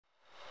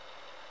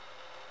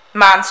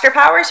Monster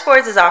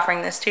Powersports is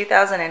offering this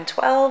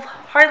 2012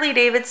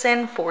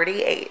 Harley-Davidson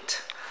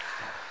 48.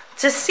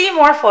 To see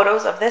more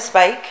photos of this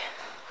bike,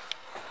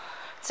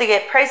 to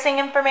get pricing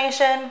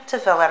information, to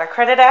fill out a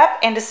credit app,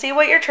 and to see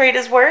what your trade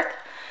is worth,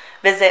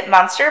 visit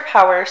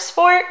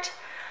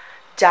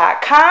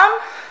monsterpowersport.com.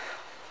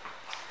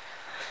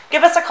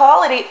 Give us a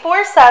call at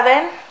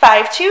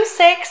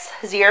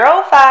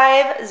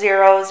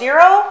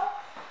 847-526-0500,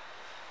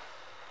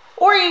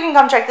 or you can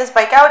come check this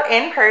bike out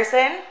in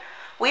person.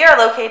 We are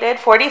located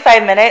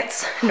 45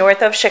 minutes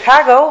north of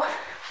Chicago,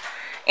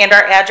 and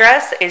our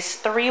address is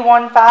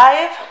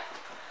 315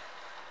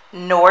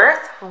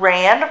 North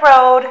Rand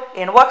Road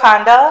in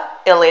Wauconda,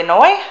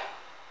 Illinois.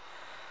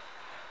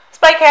 This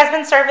bike has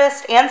been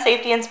serviced and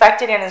safety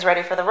inspected and is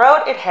ready for the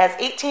road. It has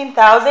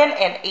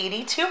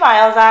 18,082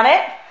 miles on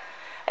it.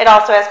 It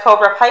also has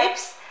Cobra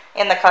pipes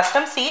in the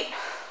custom seat.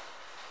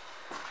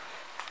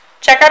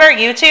 Check out our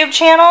YouTube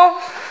channel.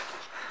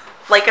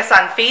 Like us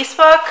on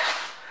Facebook.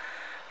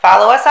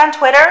 Follow us on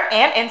Twitter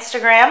and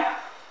Instagram.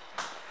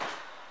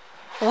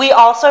 We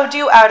also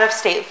do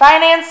out-of-state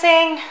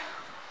financing.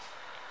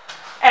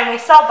 And we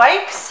sell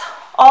bikes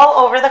all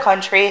over the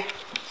country.